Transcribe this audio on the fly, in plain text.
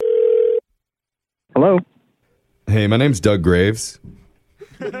Hello? Hey, my name's Doug Graves.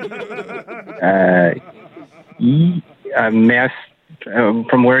 May I ask,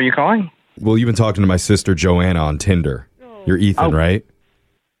 from where are you calling? Well, you've been talking to my sister Joanna on Tinder. You're Ethan, right?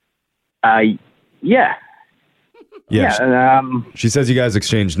 Yeah. Yeah. She says you guys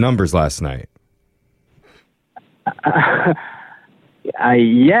exchanged numbers last night.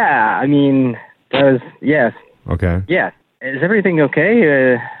 Yeah, I mean, yes. Okay. Yes. Is everything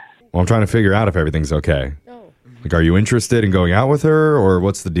okay? Well, I'm trying to figure out if everything's okay. Like, are you interested in going out with her, or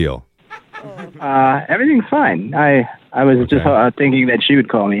what's the deal? Everything's fine. I was just thinking that she would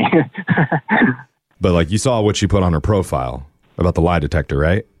call me. But, like, you saw what she put on her profile about the lie detector,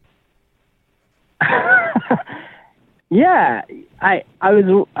 right? Yeah, I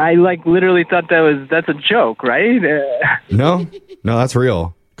literally thought that's a joke, right? No, that's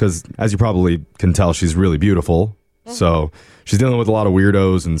real. Because as you probably can tell, she's really beautiful. So she's dealing with a lot of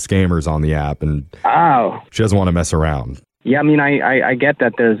weirdos and scammers on the app, and she doesn't want to mess around. Yeah, I mean, I get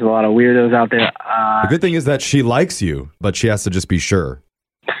that there's a lot of weirdos out there. The good thing is that she likes you, but she has to just be sure.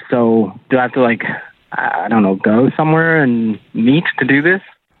 So do I have to, like, I don't know, go somewhere and meet to do this?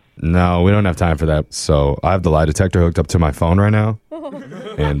 No, we don't have time for that. So I have the lie detector hooked up to my phone right now.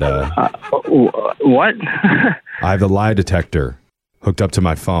 And what? I have the lie detector hooked up to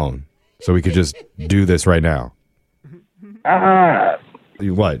my phone. So we could just do this right now.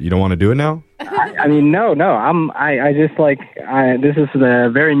 What? You don't want to do it now? I mean, no. I just this is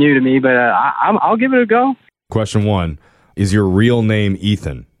very new to me, but I'll give it a go. Question 1. Is your real name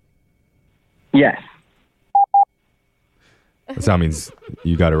Ethan? Yes. That means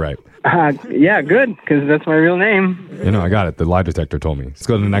you got it right. Yeah, good, because that's my real name. I got it. The lie detector told me. Let's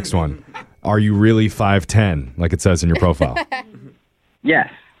go to the next one. Are you really 5'10", like it says in your profile?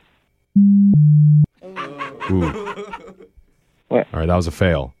 Yes. Ooh. What? All right, that was a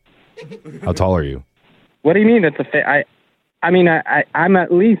fail. How tall are you? What do you mean that's a fail? I'm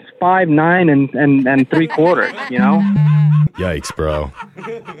at least 5'9" and 3/4, you know? Yikes, bro.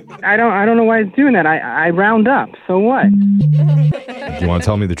 I don't know why it's doing that. I round up. So what? Do you want to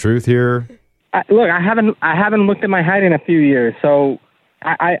tell me the truth here? Look, I haven't looked at my height in a few years. So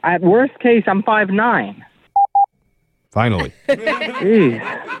I at worst case I'm 5'9". Finally. Jeez.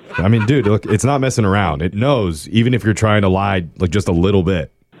 I mean, dude, look, it's not messing around. It knows, even if you're trying to lie, like, just a little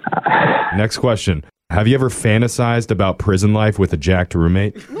bit. Next question. Have you ever fantasized about prison life with a jacked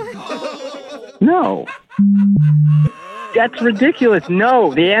roommate? No. That's ridiculous.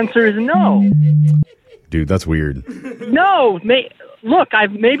 No. The answer is no. Dude, that's weird. No. Look,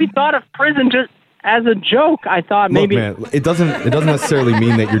 I've maybe thought of prison just as a joke. I thought maybe... Look, man, it doesn't necessarily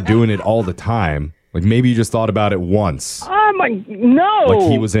mean that you're doing it all the time. Like, maybe you just thought about it once. No.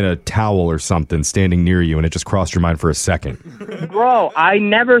 Like he was in a towel or something standing near you and it just crossed your mind for a second. Bro, I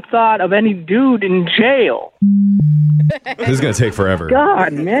never thought of any dude in jail. This is going to take forever.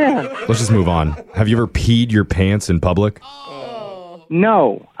 God, man. Let's just move on. Have you ever peed your pants in public?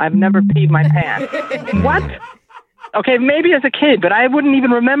 No, I've never peed my pants. What? Okay, maybe as a kid, but I wouldn't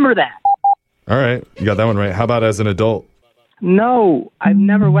even remember that. All right, you got that one right. How about as an adult? No, I've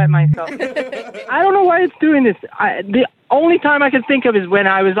never wet myself. I don't know why it's doing this. The only time I can think of is when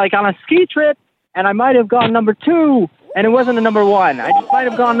I was like on a ski trip and I might have gone number 2 and it wasn't a number 1. I just might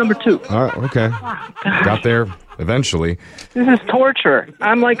have gone number 2. All right, okay. Got there eventually. This is torture.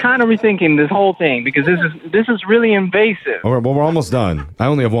 I'm like kind of rethinking this whole thing because this is really invasive. All right, well, we're almost done. I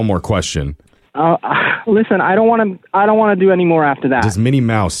only have one more question. Listen, I don't want to do any more after that. Does Minnie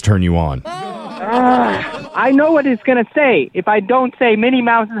Mouse turn you on? I know what it's going to say if I don't say Minnie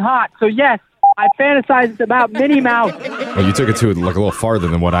Mouse is hot. So yes, I fantasized about Minnie Mouse. Oh, you took it to like a little farther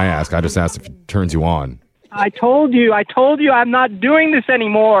than what I asked. I just asked if it turns you on. I told you I'm not doing this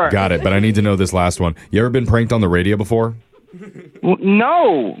anymore. Got it, but I need to know this last one. You ever been pranked on the radio before?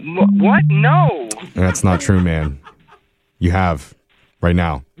 No. What? No. That's not true, man. You have. Right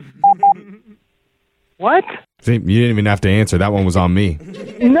now. What? See, you didn't even have to answer. That one was on me.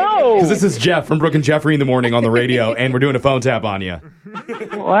 No. Because this is Jeff from Brooke and Jeffrey in the morning on the radio, and we're doing a phone tap on you.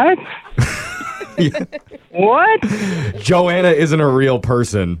 What? Yeah. What? Joanna isn't a real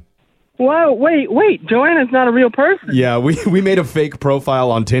person. Well, wait. Joanna's not a real person. Yeah, we made a fake profile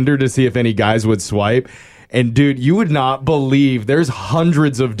on Tinder to see if any guys would swipe. And, dude, you would not believe there's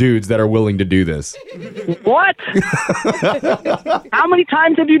hundreds of dudes that are willing to do this. What? How many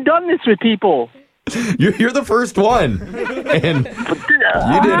times have you done this with people? You're the first one. And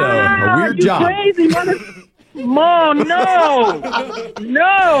you did a weird job. Crazy Mom, no!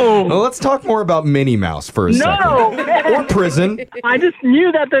 No! Well, let's talk more about Minnie Mouse for a second. No! Or prison. I just knew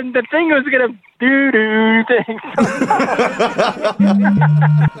that the thing was going to do things.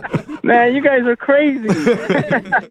 Man, you guys are crazy.